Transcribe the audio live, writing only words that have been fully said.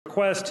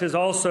request has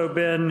also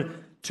been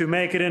to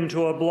make it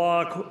into a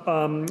block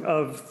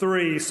of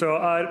three.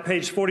 So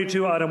page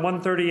 42, item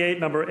 138,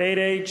 number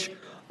 8H.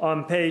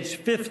 On page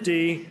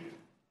 50,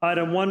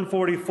 item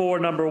 144,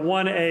 number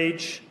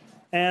 1H.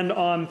 And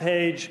on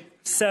page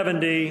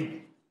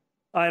 70,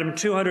 item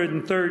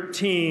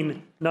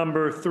 213,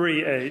 number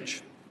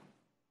 3H.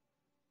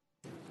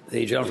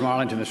 The gentleman from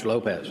Arlington, Mr.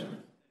 Lopez.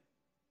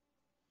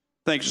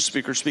 Thank you, Mr.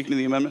 Speaker. Speaking to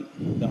the amendment.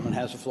 The gentleman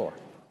has the floor.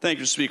 Thank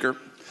you, Speaker.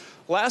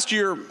 Last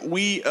year,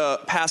 we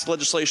passed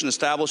legislation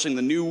establishing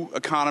the New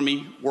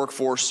Economy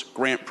Workforce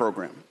Grant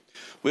Program.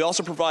 We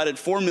also provided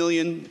 $4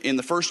 million in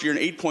the first year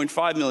and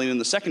 $8.5 million in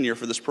the second year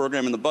for this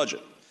program in the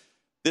budget.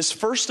 This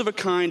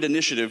first-of-a-kind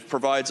initiative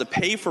provides a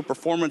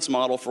pay-for-performance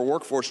model for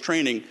workforce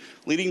training,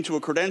 leading to a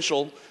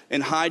credential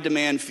in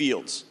high-demand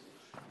fields.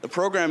 The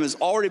program has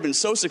already been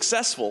so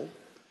successful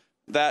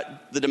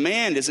that the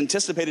demand is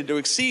anticipated to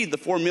exceed the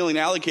 $4 million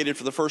allocated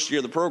for the first year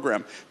of the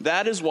program.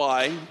 That is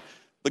why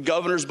the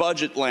governor's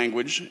budget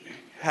language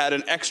had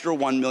an extra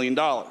 $1 million.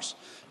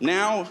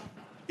 Now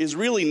is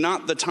really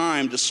not the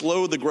time to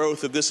slow the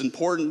growth of this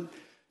important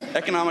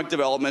economic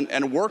development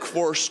and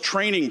workforce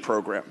training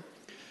program.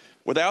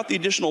 Without the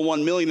additional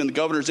 $1 million in the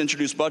governor's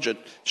introduced budget,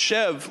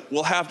 SCHEV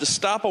will have to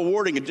stop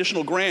awarding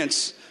additional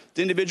grants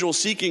to individuals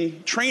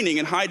seeking training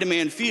in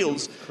high-demand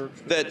fields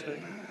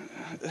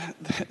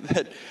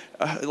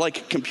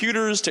like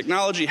computers,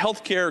 technology,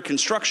 healthcare,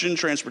 construction,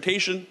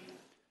 transportation.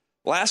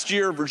 Last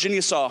year,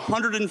 Virginia saw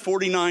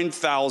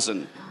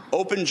 149,000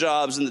 open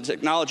jobs in the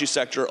technology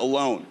sector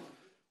alone,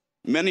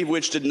 many of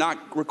which did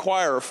not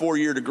require a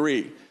four-year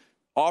degree.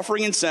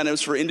 Offering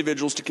incentives for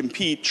individuals to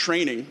complete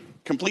training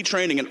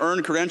and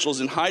earn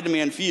credentials in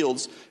high-demand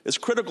fields is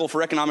critical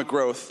for economic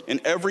growth in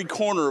every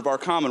corner of our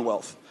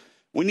Commonwealth.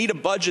 We need a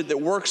budget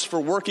that works for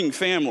working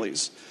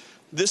families.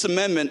 This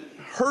amendment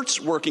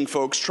hurts working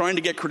folks trying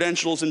to get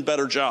credentials and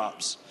better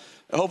jobs.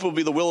 I hope it will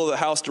be the will of the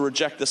House to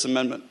reject this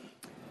amendment.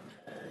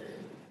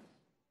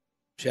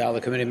 Shall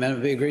the committee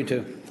amendment be agreed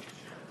to?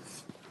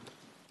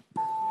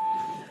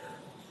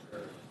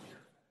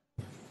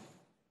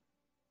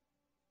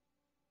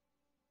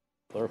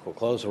 Clerk will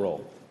close the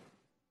roll.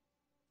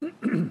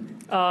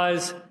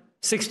 Ayes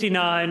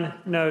 69,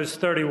 noes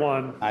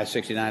 31. Ayes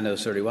 69,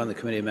 noes 31. The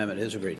committee amendment is agreed.